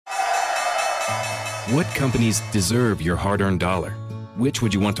What companies deserve your hard-earned dollar? Which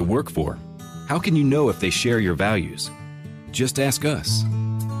would you want to work for? How can you know if they share your values? Just ask us.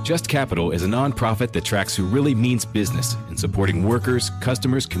 Just Capital is a nonprofit that tracks who really means business in supporting workers,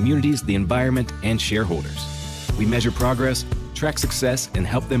 customers, communities, the environment, and shareholders. We measure progress, track success, and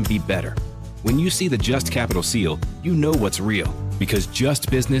help them be better. When you see the Just Capital seal, you know what's real, because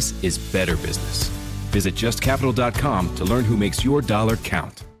just business is better business. Visit justcapital.com to learn who makes your dollar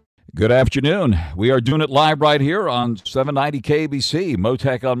count. Good afternoon. We are doing it live right here on 790 KBC,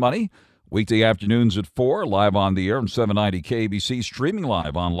 Mottek On Money. Weekday afternoons at 4, live on the air on 790 KBC, streaming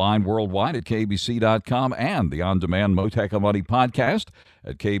live online worldwide at kbc.com and the on-demand Mottek On Money podcast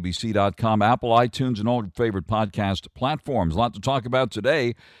at kbc.com, Apple, iTunes, and all your favorite podcast platforms. A lot to talk about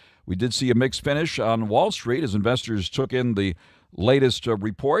today. We did see a mixed finish on Wall Street as investors took in the latest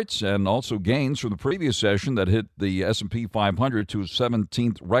reports and also gains from the previous session that hit the S&P 500 to a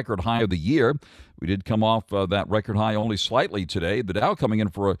 17th record high of the year. We did come off that record high only slightly today. The Dow coming in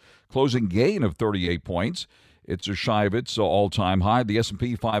for a closing gain of 38 points. It's a shy of its all-time high. The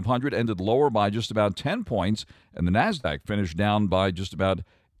S&P 500 ended lower by just about 10 points, and the Nasdaq finished down by just about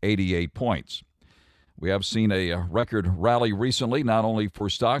 88 points. We have seen a record rally recently, not only for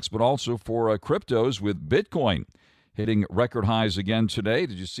stocks but also for cryptos, with Bitcoin hitting record highs again today.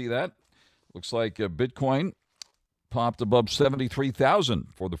 Did you see that? Looks like Bitcoin popped above 73,000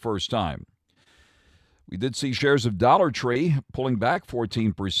 for the first time. We did see shares of Dollar Tree pulling back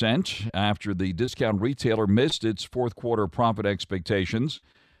 14% after the discount retailer missed its fourth quarter profit expectations.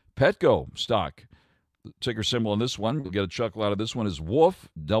 Petco stock, the ticker symbol on this one, you'll get a chuckle out of this one, is WOOF,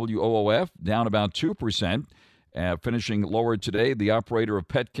 W-O-O-F, down about 2%. Finishing lower today, the operator of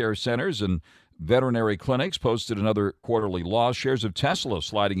pet care centers and veterinary clinics posted another quarterly loss. Shares of Tesla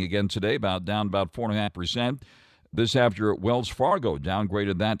sliding again today, down about 4.5%. This after Wells Fargo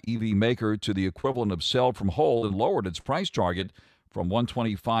downgraded that EV maker to the equivalent of sell from hold and lowered its price target from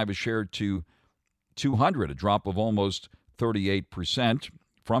 $125 a share to $200, a drop of almost 38%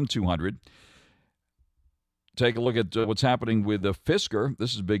 from $200. Take a look at what's happening with Fisker.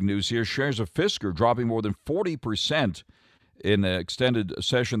 This is big news here. Shares of Fisker dropping more than 40% in an extended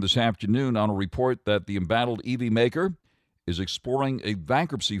session this afternoon on a report that the embattled EV maker is exploring a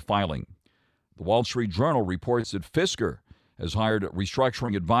bankruptcy filing. The Wall Street Journal reports that Fisker has hired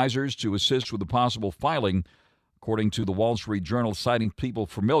restructuring advisors to assist with the possible filing, according to the Wall Street Journal, citing people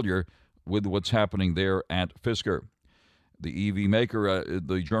familiar with what's happening there at Fisker. The EV maker,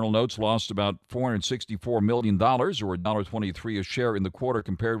 the Journal notes, lost about $464 million, or $1.23 a share in the quarter,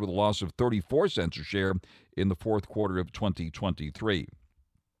 compared with a loss of 34 cents a share in the fourth quarter of 2023.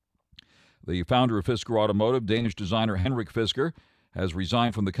 The founder of Fisker Automotive, Danish designer Henrik Fisker, has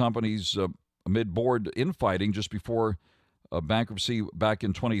resigned from the company's amid board infighting just before bankruptcy back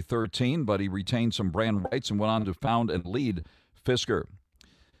in 2013, but he retained some brand rights and went on to found and lead Fisker.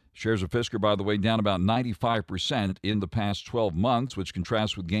 Shares of Fisker, by the way, down about 95% in the past 12 months, which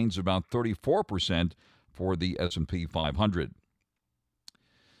contrasts with gains of about 34% for the S&P 500.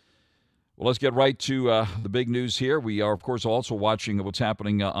 Well, let's get right to the big news here. We are, of course, also watching what's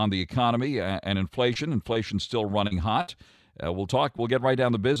happening on the economy and inflation. Inflation's still running hot. We'll get right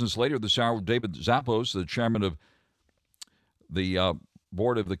down to business later this hour with David Zappos, the chairman of the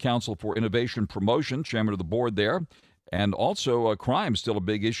board of the Council for Innovation Promotion, chairman of the board there. And also, crime still a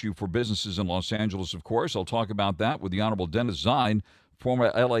big issue for businesses in Los Angeles, of course. I'll talk about that with the Honorable Dennis ZINE, former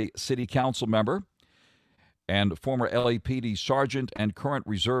L.A. City Council member and former LAPD sergeant and current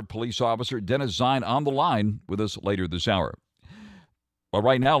reserve police officer. Dennis ZINE on the line with us later this hour. Well,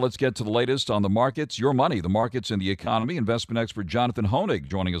 right now, let's get to the latest on the markets, your money, the markets, and the economy. Investment expert Jonathan HOENIG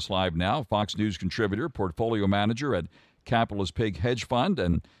joining us live now, Fox News contributor, portfolio manager at Capitalist Pig Hedge Fund,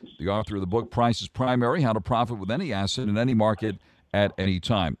 and the author of the book Price is Primary, How to Profit with Any Asset in Any Market at Any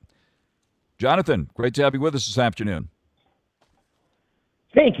Time. Jonathan, great to have you with us this afternoon.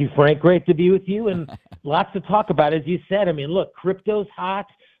 Thank you, Frank. Great to be with you, and lots to talk about, as you said. I mean, look, crypto's hot,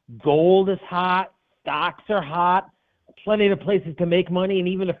 gold is hot, stocks are hot, plenty of places to make money, and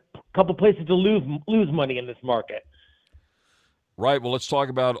even a couple places to lose money in this market. Right. Well, let's talk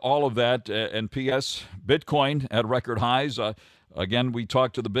about all of that. And P.S., Bitcoin at record highs. Again, we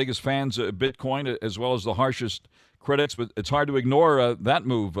talked to the biggest fans of Bitcoin as well as the harshest critics, but it's hard to ignore that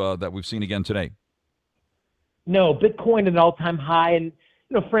move that we've seen again today. No, Bitcoin at an all-time high. And,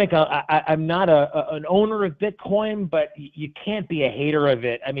 you know, Frank, I'm not an owner of Bitcoin, but you can't be a hater of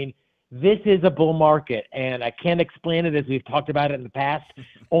it. I mean, this is a bull market, and I can't explain it as we've talked about it in the past.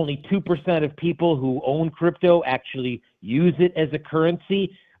 Only 2% of people who own crypto actually use it as a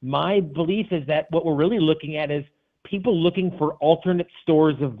currency. My belief is that what we're really looking at is people looking for alternate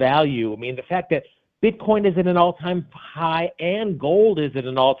stores of value. I mean, the fact that Bitcoin is at an all-time high and gold is at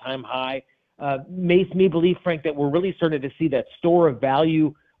an all-time high. Makes me believe, Frank, that we're really starting to see that store of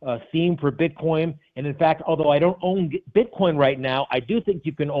value theme for Bitcoin. And in fact, although I don't own Bitcoin right now, I do think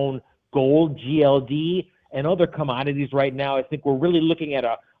you can own gold, GLD, and other commodities right now. I think we're really looking at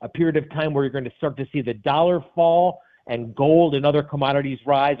a period of time where you're going to start to see the dollar fall and gold and other commodities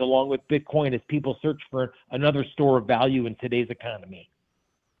rise along with Bitcoin as people search for another store of value in today's economy.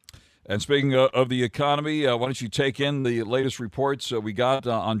 And speaking of the economy, why don't you take in the latest reports we got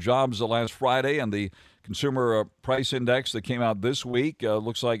on jobs last Friday and the consumer price index that came out this week.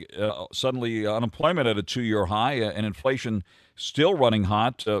 Looks like suddenly unemployment at a 2-year high and inflation still running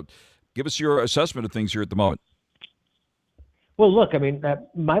hot. Give us your assessment of things here at the moment. Well, look, I mean,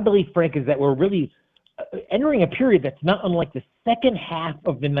 my belief, Frank, is that we're really entering a period that's not unlike the second half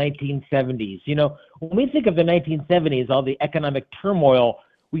of the 1970s. You know, when we think of the 1970s, all the economic turmoil,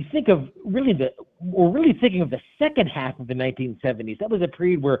 we think of we're really thinking of the second half of the 1970s. That was a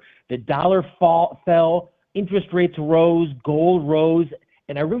period where the dollar fell, interest rates rose, gold rose,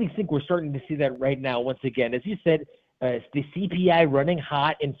 and I really think we're starting to see that right now once again. As you said, it's the CPI running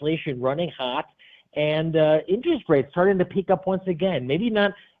hot, inflation running hot, and interest rates starting to peak up once again. Maybe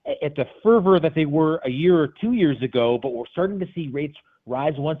not at the fervor that they were a year or 2 years ago, but we're starting to see rates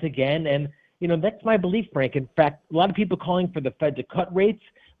rise once again. And, you know, that's my belief, Frank. In fact, a lot of people calling for the Fed to cut rates.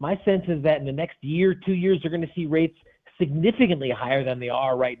 My sense is that in the next year, 2 years, they're going to see rates significantly higher than they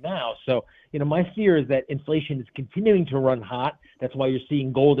are right now. So, you know, my fear is that inflation is continuing to run hot. That's why you're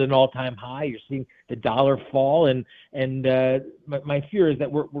seeing gold at an all-time high. You're seeing the dollar fall, and my fear is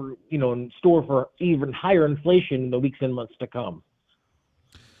that we're in store for even higher inflation in the weeks and months to come.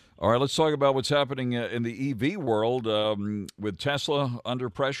 All right, let's talk about what's happening in the EV world with Tesla under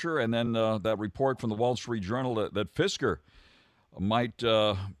pressure, and then that report from the Wall Street Journal that Fisker might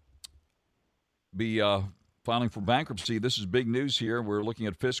be filing for bankruptcy. This is big news here. We're looking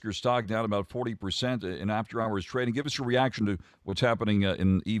at Fisker stock down about 40% in after-hours trading. Give us your reaction to what's happening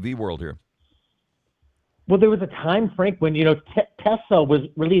in EV world here. Well, there was a time, Frank, when, you know, Tesla was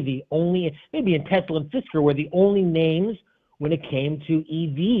really the only, maybe in Tesla and Fisker were the only names when it came to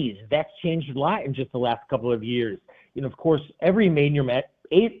EVs. That's changed a lot in just the last couple of years. You know, of course, every major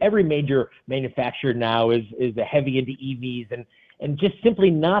manufacturer now is heavy into EVs and just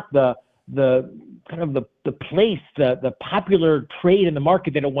simply not the place, the popular trade in the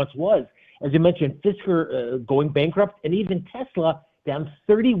market that it once was. As you mentioned, Fisker going bankrupt, and even Tesla down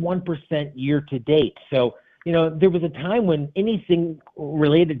 31% year to date. So, you know, there was a time when anything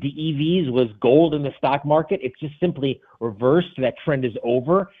related to EVs was gold in the stock market. It's just simply reversed. That trend is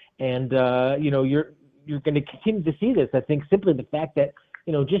over. And, you know, you're going to continue to see this. I think simply the fact that,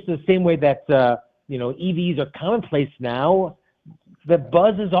 you know, just the same way that, you know, EVs are commonplace now, the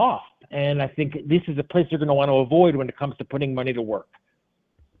buzz is off. And I think this is a place you're going to want to avoid when it comes to putting money to work.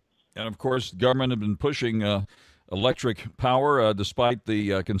 And, of course, the government have been pushing electric power despite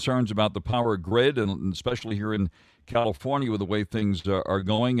the concerns about the power grid, and especially here in California with the way things are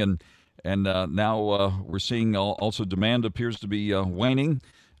going. And now we're seeing also demand appears to be waning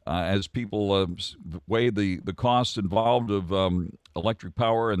as people weigh the costs involved of electric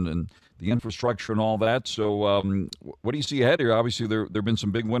power and the infrastructure and all that. So what do you see ahead here? Obviously, there have been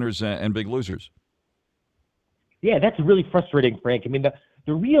some big winners and big losers. Yeah, that's really frustrating, Frank. I mean,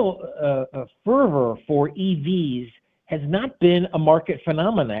 the real fervor for EVs has not been a market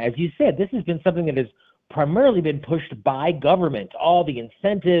phenomena. As you said, this has been something that has primarily been pushed by government, all the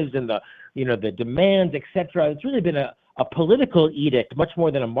incentives and the demands, et cetera. It's really been a political edict, much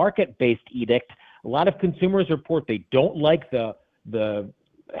more than a market-based edict. A lot of consumers report they don't like the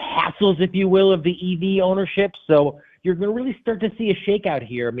hassles, if you will, of the EV ownership. So you're going to really start to see a shakeout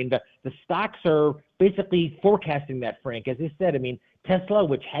here. I mean, the stocks are basically forecasting that, Frank. As I said, I mean, Tesla,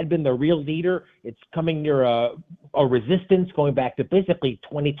 which had been the real leader, it's coming near a resistance going back to basically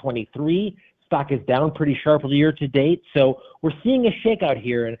 2023. Stock is down pretty sharply year to date. So we're seeing a shakeout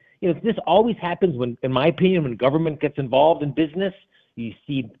here. And, you know, this always happens when, in my opinion, when government gets involved in business. You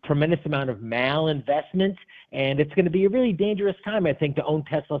see tremendous amount of malinvestment, and it's going to be a really dangerous time, I think, to own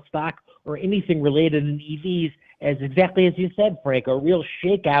Tesla stock or anything related in EVs, as exactly as you said, Frank, a real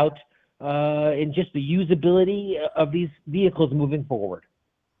shakeout in just the usability of these vehicles moving forward.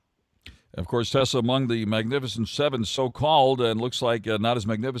 Of course, Tesla among the Magnificent Seven, so-called, and looks like not as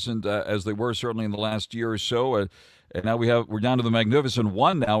magnificent as they were certainly in the last year or so. And now we're down to the Magnificent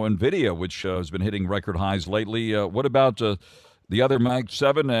One now, NVIDIA, which has been hitting record highs lately. What about the other Mag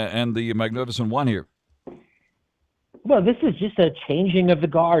 7 and the Magnificent One here? Well, this is just a changing of the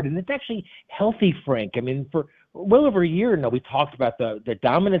guard, and it's actually healthy, Frank. I mean, for well over a year now, we talked about the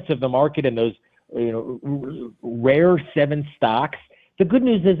dominance of the market and those rare 7 stocks. The good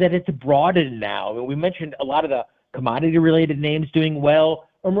news is that it's broadened now. I mean, we mentioned a lot of the commodity-related names doing well.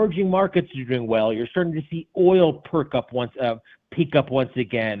 Emerging markets are doing well. You're starting to see oil peak up once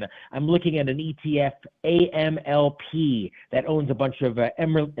again. I'm looking at an ETF, AMLP, that owns a bunch of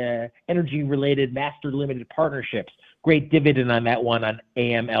energy-related master limited partnerships. Great dividend on that one on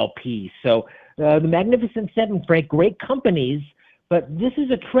AMLP. So the Magnificent Seven, Frank, great companies. But this is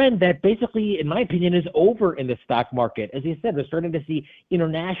a trend that basically, in my opinion, is over in the stock market. As you said, we're starting to see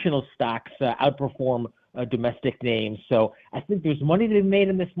international stocks outperform domestic names. So I think there's money to be made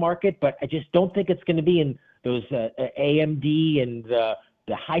in this market, but I just don't think it's going to be in those AMD and the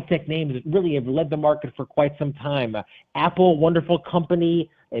high-tech names that really have led the market for quite some time. Apple, wonderful company.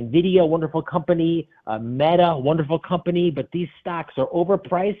 NVIDIA, wonderful company. Meta, wonderful company. But these stocks are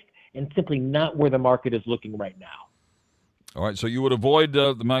overpriced and simply not where the market is looking right now. All right, so you would avoid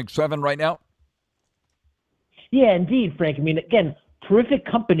the Mag 7 right now? Yeah, indeed, Frank. I mean, again, terrific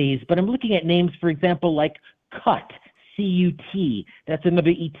companies, but I'm looking at names, for example, like CUT, C-U-T. That's another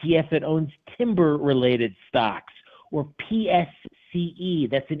ETF that owns timber-related stocks. Or PSCE.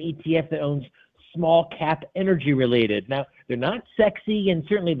 That's an ETF that owns small-cap energy-related. Now, they're not sexy, and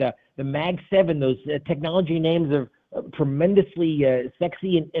certainly the Mag 7, those technology names are tremendously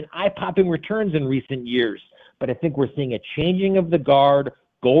sexy and eye-popping returns in recent years. But I think we're seeing a changing of the guard.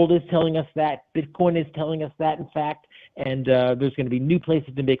 Gold is telling us that. Bitcoin is telling us that, in fact. And there's going to be new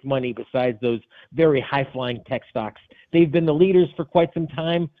places to make money besides those very high-flying tech stocks. They've been the leaders for quite some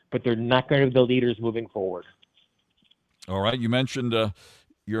time, but they're not going to be the leaders moving forward. All right. You mentioned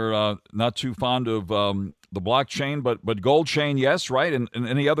you're not too fond of the blockchain, but gold chain, yes, right? And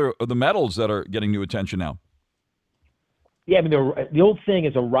any other of the metals that are getting new attention now? Yeah, I mean, the old saying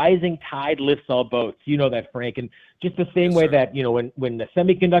is a rising tide lifts all boats. You know that, Frank. And just the same way that, when the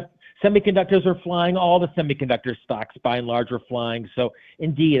semiconductors are flying, all the semiconductor stocks, by and large, are flying. So,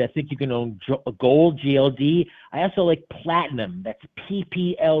 indeed, I think you can own gold, GLD. I also like platinum. That's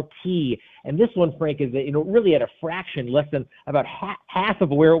PPLT. And this one, Frank, is really at a fraction, less than about half of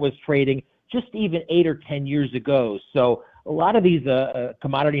where it was trading just even 8 or 10 years ago. So a lot of these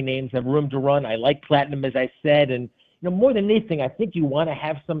commodity names have room to run. I like platinum, as I said, and more than anything, I think you want to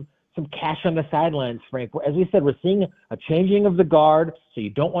have some cash on the sidelines, Frank. As we said, we're seeing a changing of the guard, so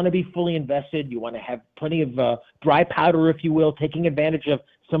you don't want to be fully invested. You want to have plenty of dry powder, if you will, taking advantage of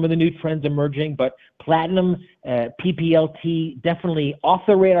some of the new trends emerging. But platinum, PPLT, definitely off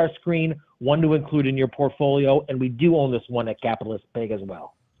the radar screen, one to include in your portfolio, and we do own this one at Capitalist Pig as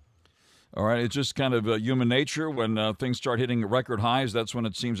well. All right, it's just kind of human nature. When things start hitting record highs, that's when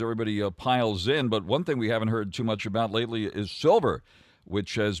it seems everybody piles in. But one thing we haven't heard too much about lately is silver,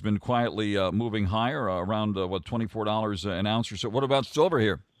 which has been quietly moving higher, around, $24 an ounce or so. What about silver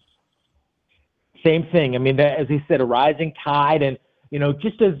here? Same thing. I mean, as he said, a rising tide. And,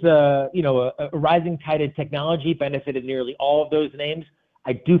 just as, a rising tide in technology benefited nearly all of those names,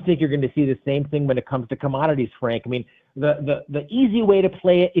 I do think you're going to see the same thing when it comes to commodities, Frank. I mean, the easy way to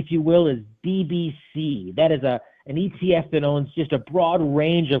play it, if you will, is BBC. That is an ETF that owns just a broad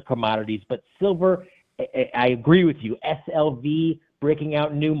range of commodities. But silver, I agree with you. SLV breaking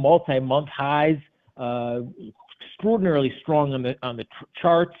out new multi-month highs, extraordinarily strong on the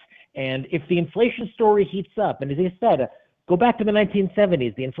charts. And if the inflation story heats up, and as I said, go back to the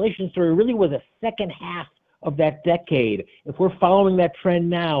 1970s, the inflation story really was a second half of that decade. If we're following that trend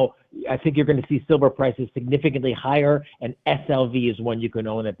now, I think you're going to see silver prices significantly higher, and SLV is one you can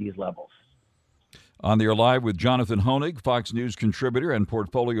own at these levels. On the air live with Jonathan HOENIG, Fox News contributor and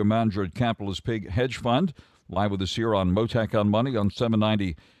portfolio manager at Capitalist Pig Hedge Fund, live with us here on Mottek On Money on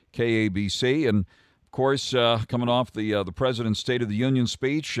 790 KABC. And, of course, coming off the President's State of the Union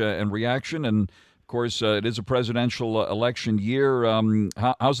speech and reaction, and, of course, it is a presidential election year.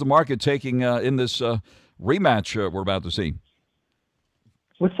 How's the market taking in this rematch we're about to see?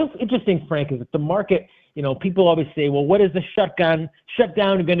 What's so interesting, Frank, is that the market, people always say, well, what is the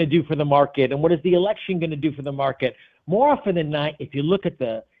shutdown going to do for the market? And what is the election going to do for the market? More often than not, if you look at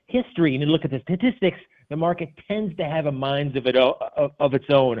the history and you look at the statistics, the market tends to have a mind of its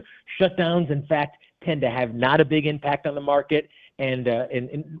own. Shutdowns, in fact, tend to have not a big impact on the market. And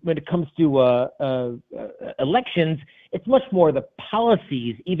when it comes to elections, it's much more the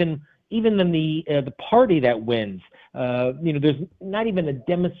policies, even than the party that wins. There's not even a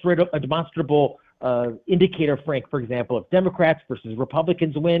demonstrable indicator, Frank, for example, if Democrats versus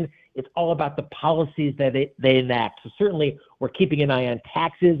Republicans win, it's all about the policies that they enact. So certainly we're keeping an eye on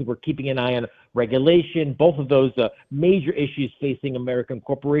taxes. We're keeping an eye on regulation, both of those major issues facing American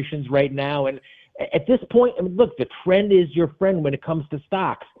corporations right now. And at this point, I mean, look, the trend is your friend when it comes to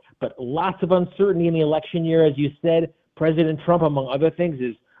stocks. but lots of uncertainty in the election year, as you said. President Trump, among other things,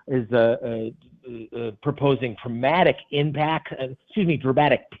 is proposing dramatic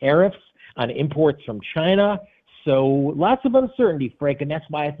tariffs on imports from China. So lots of uncertainty, Frank, and that's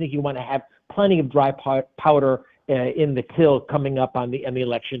why I think you want to have plenty of dry powder in the till coming up on the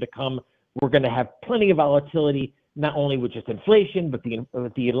election to come. We're going to have plenty of volatility, not only with just inflation, but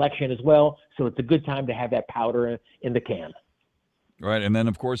the election as well. So it's a good time to have that powder in the can. Right, and then,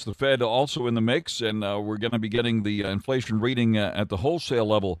 of course, the Fed also in the mix, and we're going to be getting the inflation reading at the wholesale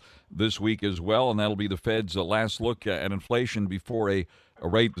level this week as well, and that'll be the Fed's last look at inflation before a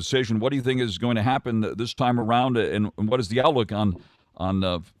rate decision. What do you think is going to happen this time around, and what is the outlook on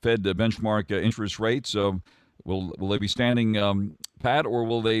Fed benchmark interest rates? Will they be standing pat, or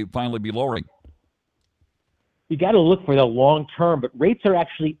will they finally be lowering? You got to look for the long term, but rates are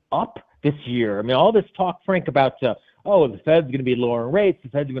actually up this year. I mean, all this talk, Frank, about the Fed's going to be lowering rates. The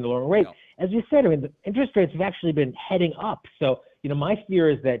Fed's going to lower rates. As you said, I mean, the interest rates have actually been heading up. So, my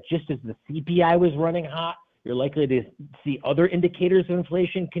fear is that just as the CPI was running hot, you're likely to see other indicators of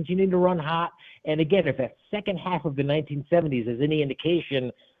inflation continuing to run hot. And again, if that second half of the 1970s is any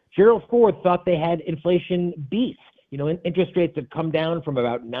indication, Gerald Ford thought they had inflation beat. Interest rates have come down from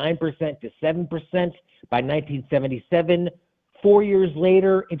about 9% to 7% by 1977. 4 years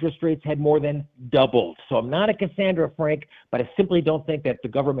later, interest rates had more than doubled. So I'm not a Cassandra, Frank, but I simply don't think that the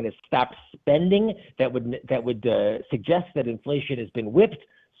government has stopped spending. That would suggest that inflation has been whipped.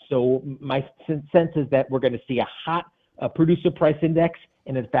 So my sense is that we're going to see a hot producer price index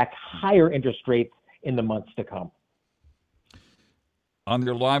and, in fact, higher interest rates in the months to come. On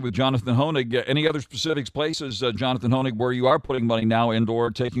your live with Jonathan HOENIG, any other specific places, Jonathan HOENIG, where you are putting money now and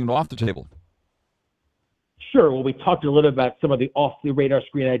or taking it off the table? Sure. Well, we talked a little about some of the off-the-radar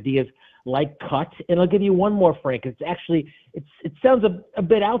screen ideas like cut, and I'll give you one more, Frank. It sounds a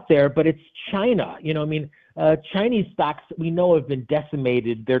bit out there, but it's China. Chinese stocks we know have been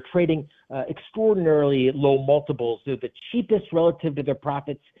decimated. They're trading extraordinarily low multiples. They're the cheapest relative to their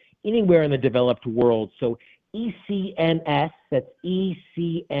profits anywhere in the developed world. So ECNS, that's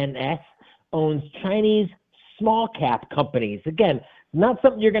ECNS, owns Chinese small cap companies. Again, not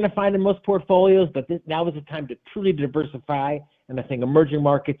something you're going to find in most portfolios, but now is the time to truly diversify. And I think emerging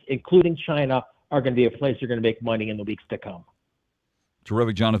markets, including China, are going to be a place you're going to make money in the weeks to come.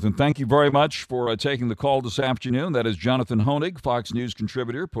 Terrific, Jonathan. Thank you very much for taking the call this afternoon. That is Jonathan HOENIG, Fox News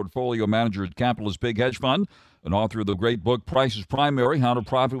contributor, portfolio manager at Capitalist Big Hedge Fund, and author of the great book, Price is Primary, How to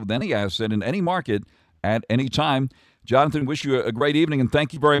Profit with Any Asset in Any Market at Any Time. Jonathan, wish you a great evening, and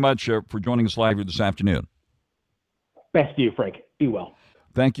thank you very much for joining us live here this afternoon. Best to you, Frank. Be well.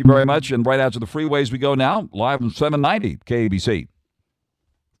 Thank you very much. And right out to the freeways we go now, live on 790 KABC.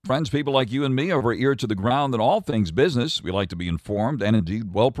 Friends, people like you and me are ear to the ground in all things business. We like to be informed and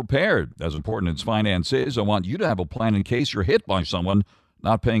indeed well prepared. As important as finance is, I want you to have a plan in case you're hit by someone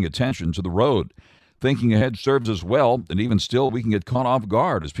not paying attention to the road. Thinking ahead serves us well, and even still, we can get caught off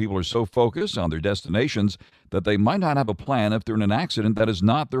guard as people are so focused on their destinations that they might not have a plan if they're in an accident that is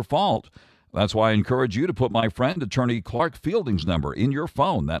not their fault. That's why I encourage you to put my friend, attorney Clark Fielding's number in your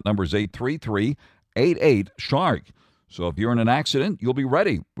phone. That number is 833-88-SHARK. So if you're in an accident, you'll be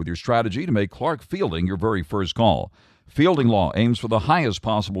ready with your strategy to make Clark Fielding your very first call. Fielding Law aims for the highest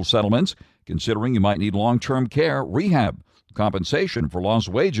possible settlements, considering you might need long-term care, rehab, compensation for lost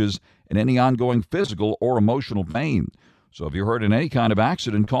wages, and any ongoing physical or emotional pain. So if you're hurt in any kind of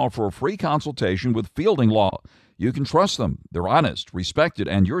accident, call for a free consultation with Fielding Law. You can trust them. They're honest, respected,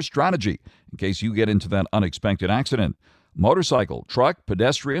 and your strategy in case you get into that unexpected accident. Motorcycle, truck,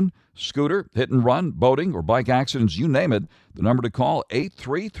 pedestrian, scooter, hit and run, boating, or bike accidents, you name it, the number to call,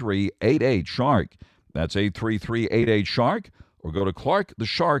 833-88-SHARK. That's 833-88-SHARK, or go to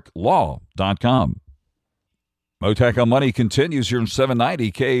clarkthesharklaw.com. Mottek On Money continues here in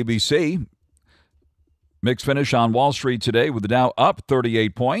 790 KABC. Mixed finish on Wall Street today with the Dow up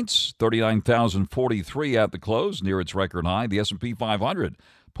 38 points, 39,043 at the close, near its record high. The S&P 500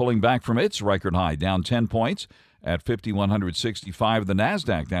 pulling back from its record high, down 10 points at 5,165. The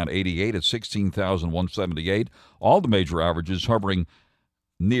NASDAQ down 88 at 16,178. All the major averages hovering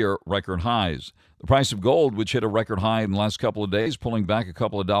near record highs. The price of gold, which hit a record high in the last couple of days, pulling back a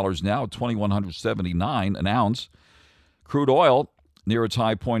couple of dollars now at $2,179 an ounce. Crude oil near its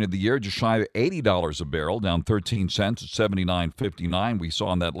high point of the year, just shy of $80 a barrel, down 13 cents at $79.59. We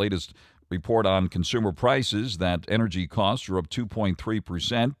saw in that latest report on consumer prices that energy costs are up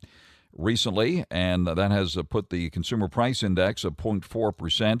 2.3% recently, and that has put the consumer price index up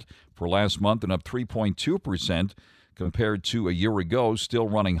 0.4% for last month and up 3.2% compared to a year ago, still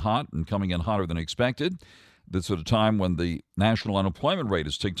running hot and coming in hotter than expected. This at a time when the national unemployment rate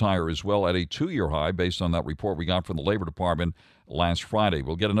is ticked higher as well at a 2-year high based on that report we got from the Labor Department last Friday.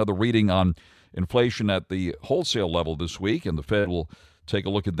 We'll get another reading on inflation at the wholesale level this week, and the Fed will take a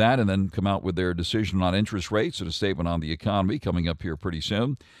look at that and then come out with their decision on interest rates and a statement on the economy coming up here pretty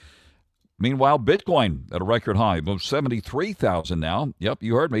soon. Meanwhile, Bitcoin at a record high, about 73,000 now. Yep,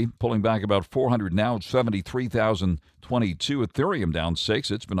 you heard me, pulling back about 400 now. It's 73,022. Ethereum down 6.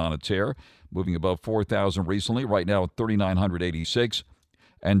 It's been on a tear, moving above 4,000 recently. Right now at 3,986.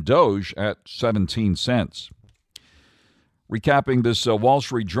 And Doge at 17 cents. Recapping this Wall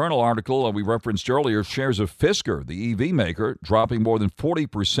Street Journal article we referenced earlier, shares of Fisker, the EV maker, dropping more than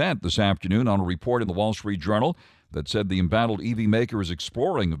 40% this afternoon on a report in the Wall Street Journal that said the embattled EV maker is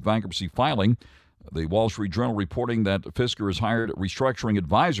exploring a bankruptcy filing. The Wall Street Journal reporting that Fisker has hired restructuring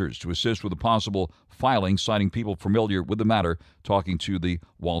advisors to assist with a possible filing, citing people familiar with the matter talking to the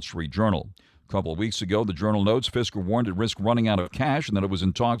Wall Street Journal. A couple of weeks ago, the Journal notes Fisker warned it risked running out of cash and that it was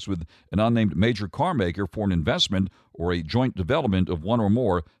in talks with an unnamed major car maker for an investment or a joint development of one or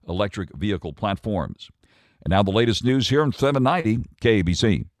more electric vehicle platforms. And now the latest news here on 790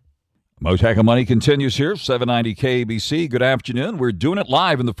 KABC. Mottek On Money continues here, 790 KABC. Good afternoon. We're doing it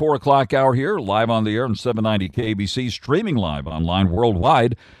live in the 4 o'clock hour here, live on the air on 790 KABC, streaming live online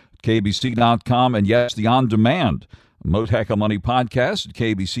worldwide at KBC.com, and yes, the on-demand Mottek On Money podcast at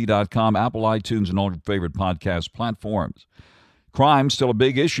KBC.com, Apple, iTunes, and all your favorite podcast platforms. Crime still a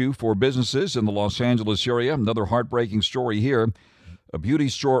big issue for businesses in the Los Angeles area. Another heartbreaking story here. A beauty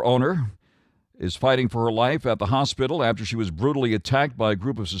store owner is fighting for her life at the hospital after she was brutally attacked by a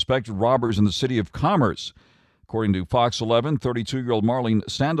group of suspected robbers in the city of Commerce. According to Fox 11, 32-year-old Marlene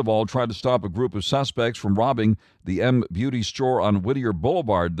Sandoval tried to stop a group of suspects from robbing the M Beauty store on Whittier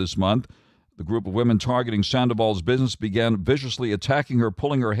Boulevard this month. The group of women targeting Sandoval's business began viciously attacking her,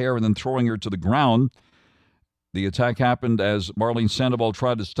 pulling her hair, and then throwing her to the ground. The attack happened as Marlene Sandoval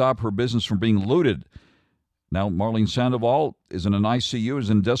tried to stop her business from being looted. Now, Marlene Sandoval is in an ICU, is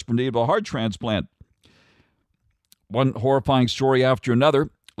in desperate need of a heart transplant. One horrifying story after another.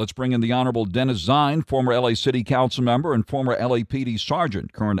 Let's bring in the Honorable Dennis ZINE, former LA City Council member and former LAPD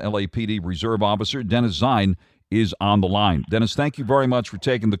Sergeant, current LAPD Reserve Officer. Dennis ZINE is on the line. Dennis, thank you very much for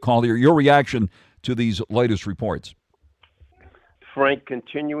taking the call here. Your reaction to these latest reports. Frank,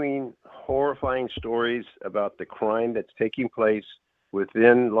 continuing horrifying stories about the crime that's taking place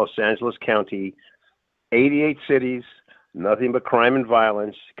within Los Angeles County. 88 cities, nothing but crime and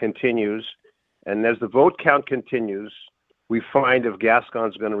violence continues. And as the vote count continues, we find if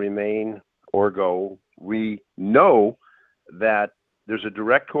Gascon's going to remain or go. We know that there's a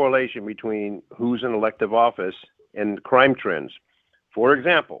direct correlation between who's in elective office and crime trends. For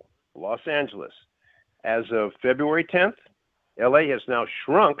example, Los Angeles, as of February 10th, LA has now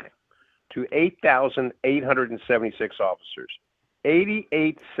shrunk to 8,876 officers.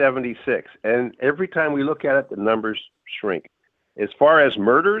 8876. And every time we look at it, the numbers shrink. As far as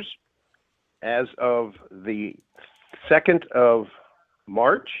murders, as of the 2nd of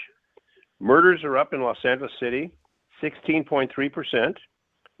March, murders are up in Los Angeles City, 16.3%.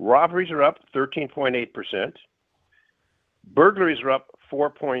 Robberies are up 13.8%. Burglaries are up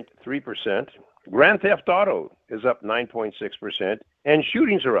 4.3%. Grand Theft Auto is up 9.6%. And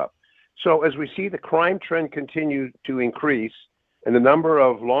shootings are up. So as we see the crime trend continue to increase, and the number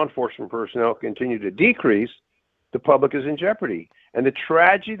of law enforcement personnel continue to decrease, the public is in jeopardy. And the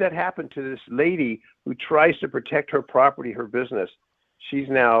tragedy that happened to this lady who tries to protect her property, her business, she's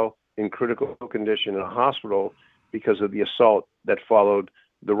now in critical condition in a hospital because of the assault that followed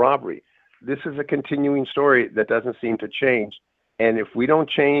the robbery. This is a continuing story that doesn't seem to change. And if we don't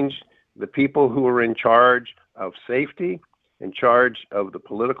change the people who are in charge of safety, in charge of the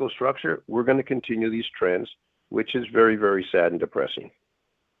political structure, we're going to continue these trends, which is very, very sad and depressing.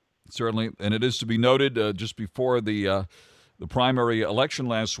 Certainly, and it is to be noted, just before the primary election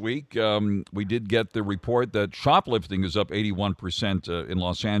last week, we did get the report that shoplifting is up 81% in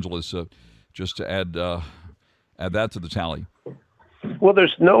Los Angeles, just to add that to the tally. Well,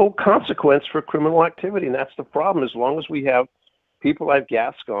 there's no consequence for criminal activity, and that's the problem. As long as we have people like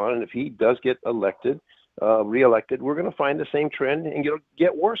Gascon, and if he does get reelected, we're going to find the same trend, and it'll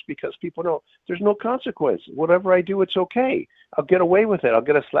get worse because people know there's no consequence. Whatever I do, it's okay. I'll get away with it. I'll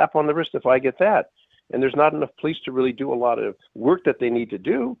get a slap on the wrist if I get that. And there's not enough police to really do a lot of work that they need to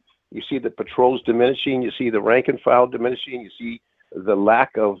do. You see the patrols diminishing. You see the rank and file diminishing. You see the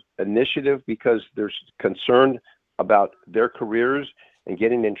lack of initiative because there's concern about their careers and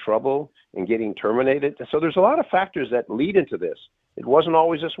getting in trouble and getting terminated. So there's a lot of factors that lead into this. It wasn't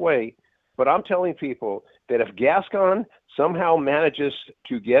always this way. But I'm telling people that if Gascon somehow manages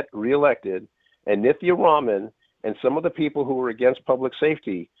to get reelected, and Nithya Raman and some of the people who are against public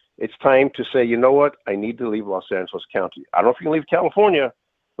safety, it's time to say, you know what, I need to leave Los Angeles County. I don't know if you can leave California,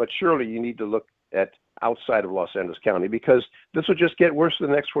 but surely you need to look at outside of Los Angeles County, because this will just get worse in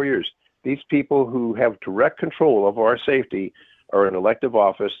the next 4 years. These people who have direct control of our safety are in elective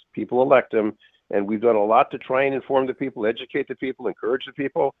office. People elect them, and we've done a lot to try and inform the people, educate the people, encourage the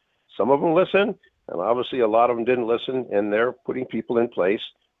people. Some of them listen, and obviously a lot of them didn't listen, and they're putting people in place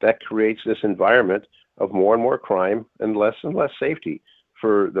that creates this environment of more and more crime and less safety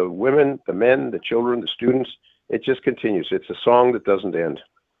for the women, the men, the children, the students. It just continues. It's a song that doesn't end.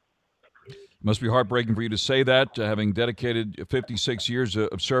 Must be heartbreaking for you to say that, having dedicated 56 years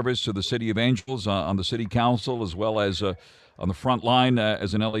of service to the City of Angels on the City Council, as well as on the front line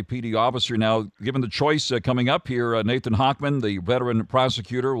as an LAPD officer. Now, given the choice coming up here, Nathan Hochman, the veteran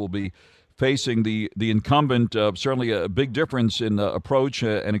prosecutor, will be facing the incumbent. Certainly a big difference in approach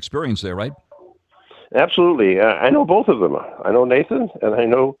and experience there, right? Absolutely. I know both of them. I know Nathan, and I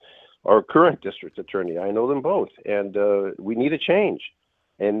know our current district attorney. I know them both, and we need a change.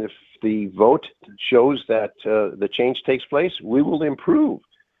 And if the vote shows that the change takes place, we will improve.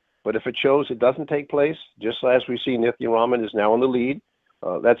 But if it shows it doesn't take place, just as we see Nithya Raman is now in the lead,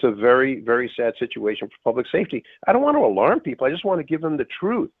 that's a very, very sad situation for public safety. I don't want to alarm people. I just want to give them the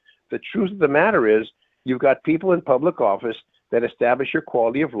truth. The truth of the matter is you've got people in public office that establish your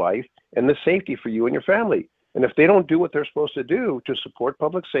quality of life and the safety for you and your family. And if they don't do what they're supposed to do to support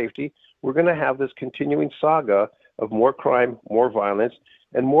public safety, we're going to have this continuing saga of more crime, more violence,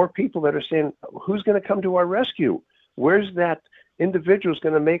 and more people that are saying, who's going to come to our rescue? Where's that individual who's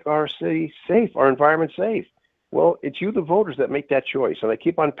going to make our city safe, our environment safe? Well, it's you, the voters, that make that choice. And I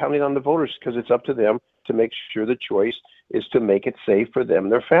keep on pounding on the voters because it's up to them to make sure the choice is to make it safe for them,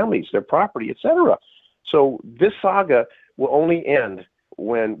 their families, their property, etc. So this saga will only end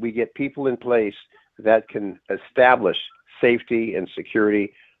when we get people in place that can establish safety and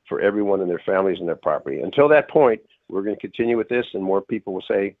security for everyone and their families and their property. Until that point, we're going to continue with this, and more people will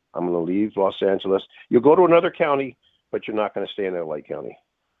say, I'm going to leave Los Angeles. You'll go to another county, but you're not going to stay in LA County.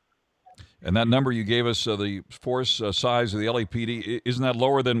 And that number you gave us, the force size of the LAPD, isn't that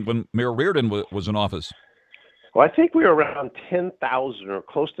lower than when Mayor Reardon was in office? Well, I think we were around 10,000 or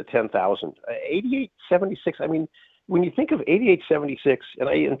close to 10,000. 8876, I mean, when you think of 8876, and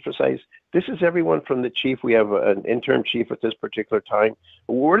I emphasize, this is everyone from the chief. We have an interim chief at this particular time.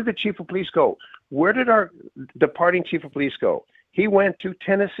 Where did the chief of police go? Where did our departing chief of police go? He went to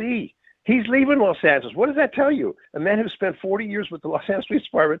Tennessee. He's leaving Los Angeles. What does that tell you? A man who spent 40 years with the Los Angeles Police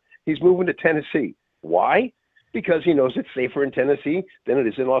Department, he's moving to Tennessee. Why? Because he knows it's safer in Tennessee than it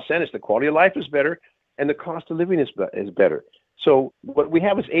is in Los Angeles. The quality of life is better, and the cost of living is better. So what we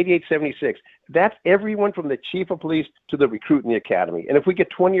have is 8876. That's everyone from the chief of police to the recruit in the academy. And if we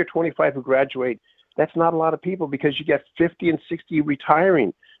get 20 or 25 who graduate, that's not a lot of people, because you get 50 and 60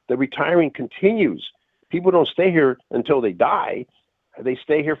 retiring. The retiring continues. People don't stay here until they die. They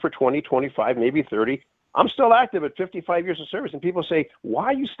stay here for 20, 25, maybe 30. I'm still active at 55 years of service, and people say, why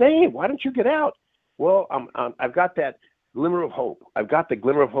are you staying? Why don't you get out? Well, I've got that glimmer of hope. I've got the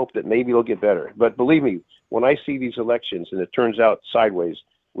glimmer of hope that maybe it'll get better. But believe me, when I see these elections and it turns out sideways,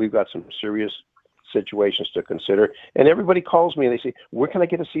 we've got some serious situations to consider. And everybody calls me and they say, where can I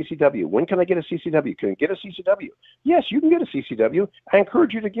get a CCW? When can I get a CCW? Can I get a CCW? Yes, you can get a CCW. I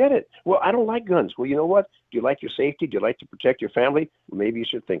encourage you to get it. Well, I don't like guns. Well, you know what? Do you like your safety? Do you like to protect your family? Maybe you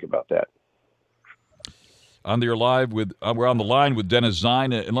should think about that. We're on the line with Dennis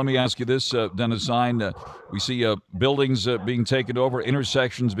ZINE, and let me ask you this, Dennis ZINE. We see buildings being taken over,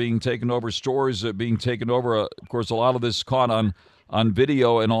 intersections being taken over, stores being taken over. Of course, a lot of this caught on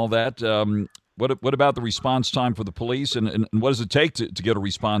video and all that. What about the response time for the police, and what does it take to get a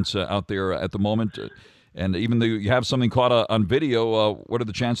response out there at the moment? And even though you have something caught on video, what are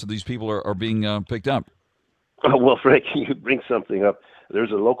the chances these people are being picked up? Well, Frank, you bring something up.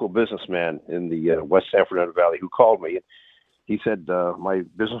 There's a local businessman in the West San Fernando Valley who called me. He said, my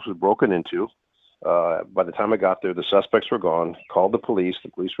business was broken into. By the time I got there, the suspects were gone. Called the police.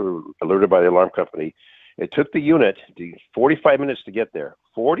 The police were alerted by the alarm company. It took the unit 45 minutes to get there,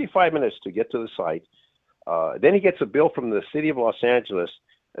 45 minutes to get to the site. Then he gets a bill from the city of Los Angeles.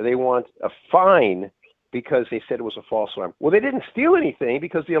 They want a fine because they said it was a false alarm. Well, they didn't steal anything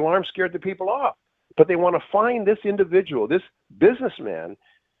because the alarm scared the people off. But they want to fine this individual, this businessman.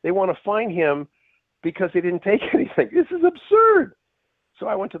 They want to fine him because they didn't take anything. This is absurd. So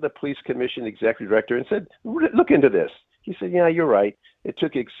I went to the police commission executive director and said, look into this. He said, yeah, you're right. It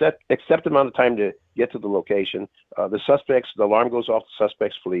took accept amount of time to get to the location. The alarm goes off, the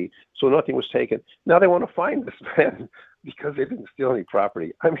suspects flee. So nothing was taken. Now they want to fine this man because they didn't steal any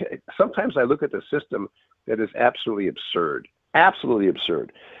property. I mean, sometimes I look at the system that is absolutely absurd, absolutely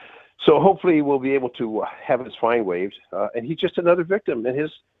absurd. So hopefully we'll be able to have his fine waived. And he's just another victim, and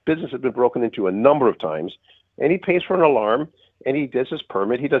his business has been broken into a number of times. And he pays for an alarm, and he does his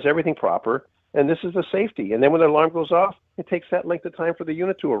permit. He does everything proper, and this is the safety. And then when the alarm goes off, it takes that length of time for the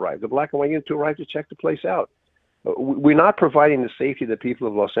unit to arrive, the black and white unit to arrive to check the place out. We're not providing the safety that people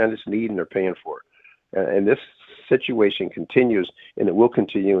of Los Angeles need and are paying for. And this situation continues, and it will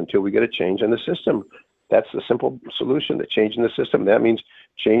continue until we get a change in the system. That's the simple solution, the change in the system. That means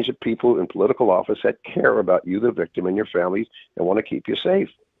change the people in political office that care about you, the victim, and your families, and want to keep you safe.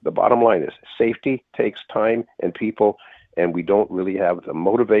 The bottom line is safety takes time and people, and we don't really have the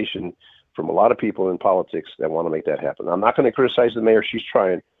motivation from a lot of people in politics that want to make that happen. I'm not going to criticize the mayor. She's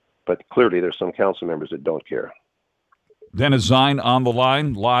trying, but clearly there's some council members that don't care. Dennis ZINE on the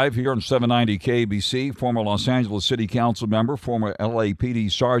line, live here on 790 KBC, former Los Angeles City Council member, former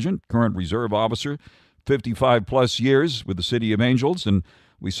LAPD sergeant, current reserve officer, 55-plus years with the City of Angels, and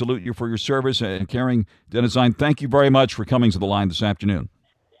we salute you for your service and caring. Dennis ZINE, thank you very much for coming to the line this afternoon.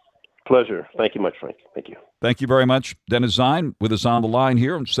 Pleasure. Thank you much, Frank. Thank you. Thank you very much. Dennis ZINE with us on the line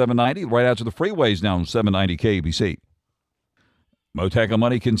here on 790, right out to the freeways now on 790 KBC. Mottek On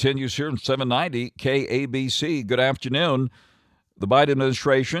Money continues here on 790 KABC. Good afternoon. The Biden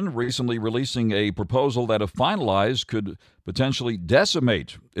administration recently releasing a proposal that, if finalized, could potentially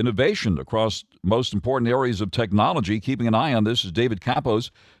decimate innovation across most important areas of technology. Keeping an eye on this is David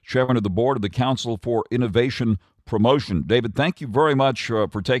KAPPOS, chairman of the board of the Council for Innovation Promotion. David, thank you very much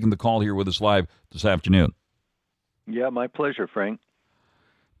for taking the call here with us live this afternoon. Yeah, my pleasure, Frank.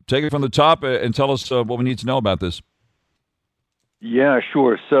 Take it from the top and tell us what we need to know about this. Yeah,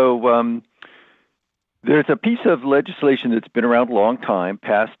 sure. So there's a piece of legislation that's been around a long time,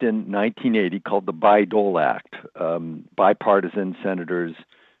 passed in 1980, called the Bayh-Dole Act. Bipartisan senators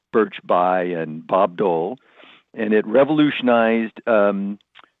Birch Bayh and Bob Dole, and it revolutionized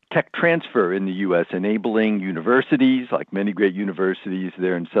tech transfer in the U.S., enabling universities, like many great universities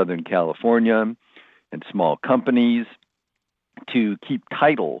there in Southern California, and small companies to keep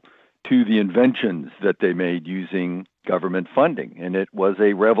title to the inventions that they made using government funding. And it was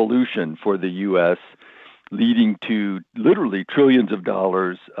a revolution for the U.S., leading to literally trillions of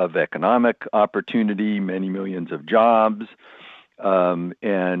dollars of economic opportunity, many millions of jobs,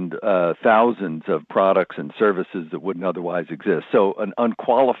 and thousands of products and services that wouldn't otherwise exist. So an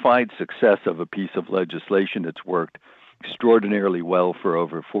unqualified success of a piece of legislation. It's worked extraordinarily well for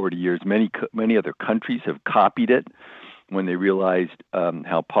over 40 years. Many other countries have copied it when they realized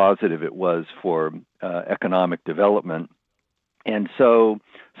how positive it was for economic development. And so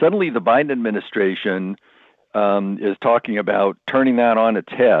suddenly the Biden administration is talking about turning that on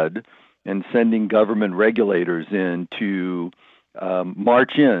its head and sending government regulators in to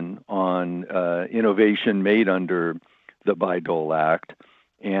march in on innovation made under the Bayh-Dole Act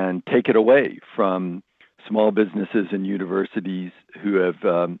and take it away from small businesses and universities who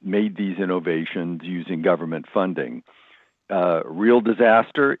have made these innovations using government funding. Real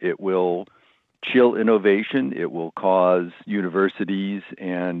disaster. It will chill innovation. It will cause universities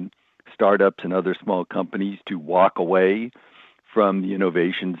and startups and other small companies to walk away from the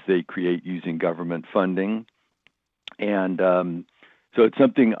innovations they create using government funding. And so it's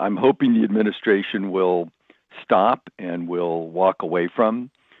something I'm hoping the administration will stop and will walk away from,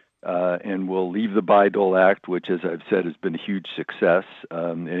 and will leave the Bayh-Dole Act, which, as I've said, has been a huge success.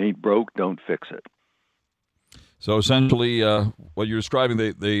 It ain't broke, don't fix it. So essentially, what you're describing,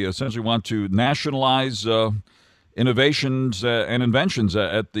 they essentially want to nationalize innovations and inventions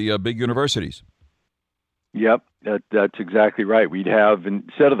at the big universities. Yep, that's exactly right. We'd have,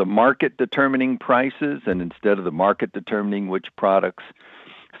 instead of the market determining prices and instead of the market determining which products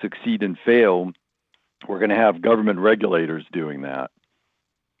succeed and fail, we're going to have government regulators doing that.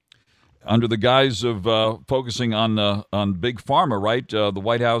 Under the guise of focusing on big pharma, right? The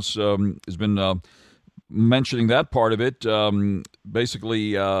White House has been mentioning that part of it.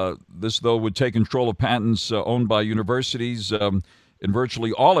 Basically, this, though, would take control of patents owned by universities in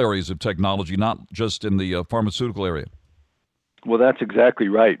virtually all areas of technology, not just in the pharmaceutical area. Well, that's exactly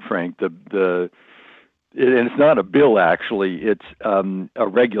right, Frank. And it's not a bill, actually. It's a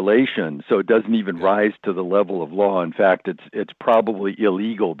regulation, so it doesn't even rise to the level of law. In fact, it's probably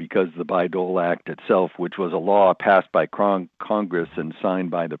illegal because the Bayh-Dole Act itself, which was a law passed by Congress and signed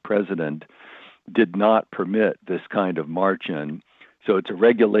by the president, did not permit this kind of march-in. So it's a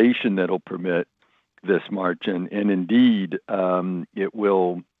regulation that will permit this march-in, and indeed it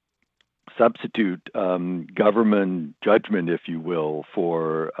will substitute government judgment, if you will,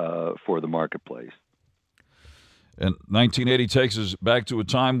 for the marketplace. And 1980 takes us back to a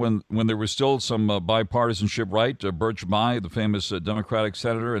time when there was still some bipartisanship, right? Birch Bayh, the famous Democratic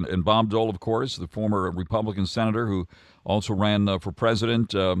senator, and Bob Dole, of course, the former Republican senator who also ran for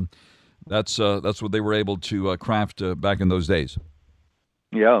president. That's what they were able to craft back in those days.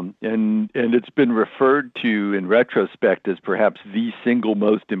 Yeah, and it's been referred to in retrospect as perhaps the single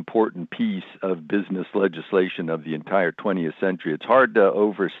most important piece of business legislation of the entire 20th century. It's hard to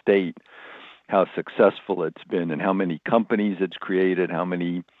overstate how successful it's been and how many companies it's created, how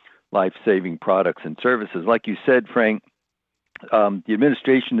many life-saving products and services. Like you said, Frank, the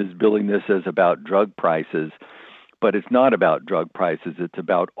administration is billing this as about drug prices, but it's not about drug prices. It's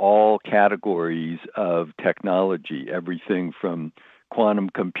about all categories of technology, everything from quantum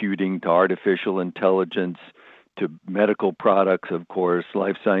computing to artificial intelligence to medical products, of course.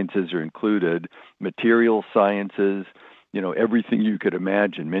 Life sciences are included, material sciences, everything you could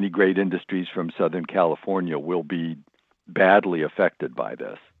imagine. Many great industries from Southern California will be badly affected by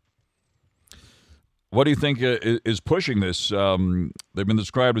this. What do you think is pushing this? They've been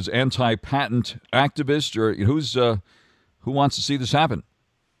described as anti-patent activists, or who wants to see this happen?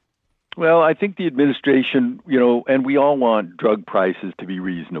 Well, I think the administration, and we all want drug prices to be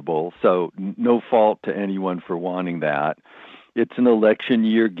reasonable, so no fault to anyone for wanting that. It's an election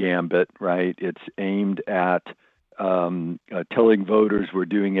year gambit, right? It's aimed at telling voters we're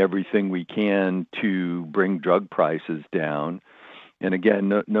doing everything we can to bring drug prices down. And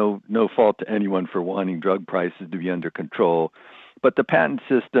again, no fault to anyone for wanting drug prices to be under control. But the patent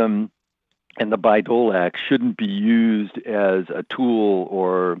system and the Bayh-Dole Act shouldn't be used as a tool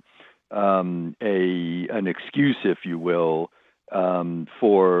or an excuse, if you will,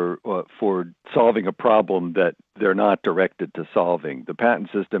 for solving a problem that they're not directed to solving. The patent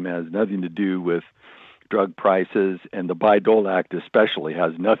system has nothing to do with drug prices, and the Bayh-Dole Act especially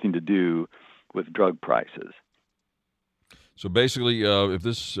has nothing to do with drug prices. So basically, if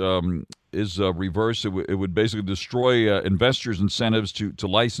this is reversed, it would basically destroy investors' incentives to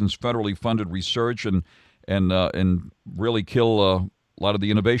license federally funded research and really kill a lot of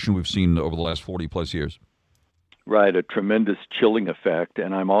the innovation we've seen over the last 40 plus years. Right, a tremendous chilling effect,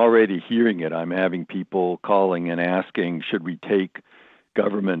 and I'm already hearing it. I'm having people calling and asking, should we take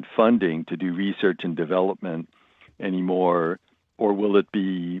government funding to do research and development anymore, or will it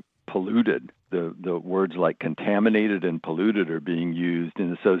be polluted? The words like contaminated and polluted are being used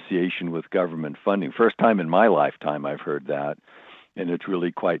in association with government funding. First time in my lifetime I've heard that, and it's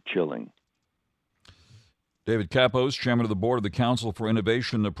really quite chilling. David KAPPOS, Chairman of the Board of the Council for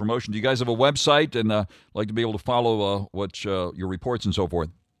Innovation and Promotion. Do you guys have a website and like to be able to follow what your reports and so forth?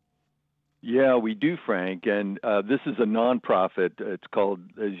 Yeah, we do, Frank. And this is a nonprofit. It's called,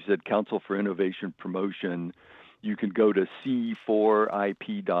 as you said, Council for Innovation Promotion. You can go to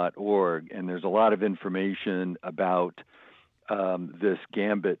c4ip.org, and there's a lot of information about this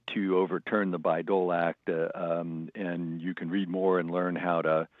gambit to overturn the Bayh-Dole Act, and you can read more and learn how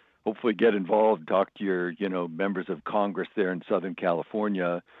to hopefully get involved, talk to your, members of Congress there in Southern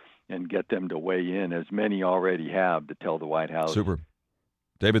California and get them to weigh in, as many already have, to tell the White House. Super.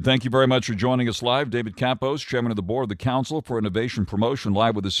 David, thank you very much for joining us live. David KAPPOS, Chairman of the Board of the Council for Innovation Promotion,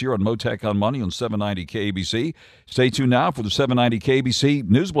 live with us here on Mottek On Money on 790 KABC. Stay tuned now for the 790 KABC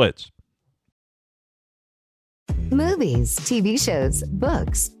News Blitz. Movies, TV shows,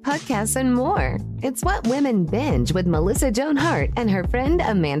 books, podcasts, and more. It's what women binge with Melissa Joan Hart and her friend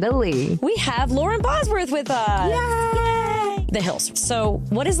Amanda Lee. We have Lauren Bosworth with us. Yay! The Hills. So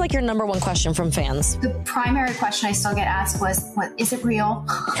what is your number one question from fans? The primary question I still get asked was, "What is it real?"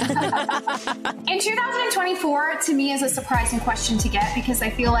 In 2024, to me, is a surprising question to get because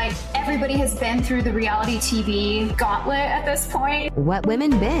I feel like everybody has been through the reality TV gauntlet at this point. What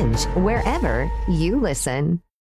women binge, wherever you listen.